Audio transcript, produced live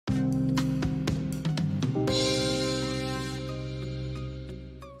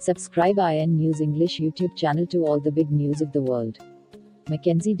Subscribe IN News English YouTube channel to all the big news of the world.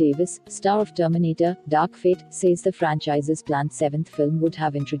 Mackenzie Davis, star of Terminator, Dark Fate, says the franchise's planned seventh film would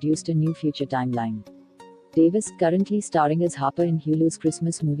have introduced a new future timeline. Davis, currently starring as Harper in Hulu's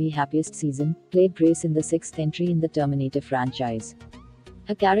Christmas movie Happiest season, played Grace in the sixth entry in the Terminator franchise.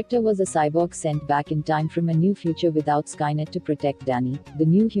 Her character was a cyborg sent back in time from a new future without Skynet to protect Dani, the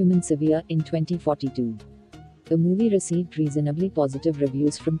new human savior, in 2042. The movie received reasonably positive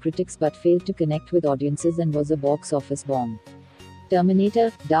reviews from critics but failed to connect with audiences and was a box office bomb.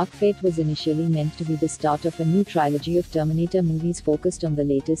 Terminator: Dark Fate was initially meant to be the start of a new trilogy of Terminator movies focused on the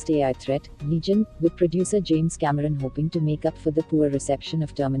latest AI threat, Legion, with producer James Cameron hoping to make up for the poor reception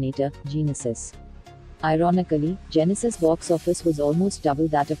of Terminator: Genisys. Ironically, Genisys' box office was almost double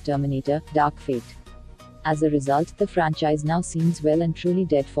that of Terminator: Dark Fate. As a result, the franchise now seems well and truly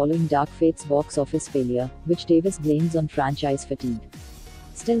dead following Dark Fate's box office failure, which Davis blames on franchise fatigue.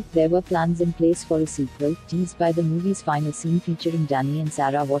 Still, there were plans in place for a sequel, teased by the movie's final scene featuring Dani and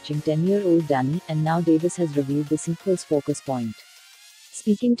Sarah watching 10-year-old Dani, and now Davis has revealed the sequel's focus point.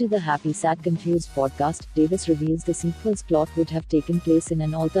 Speaking to the Happy Sad Confused podcast, Davis reveals the sequel's plot would have taken place in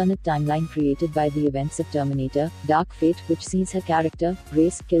an alternate timeline created by the events of Terminator: Dark Fate, which sees her character,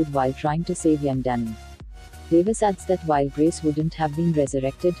 Grace, killed while trying to save young Dani. Davis adds that while Grace wouldn't have been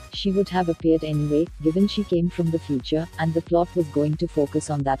resurrected, she would have appeared anyway, given she came from the future, and the plot was going to focus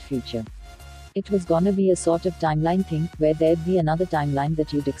on that future. It was gonna be a sort of timeline thing, where there'd be another timeline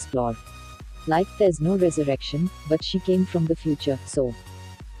that you'd explore. Like, there's no resurrection, but she came from the future, so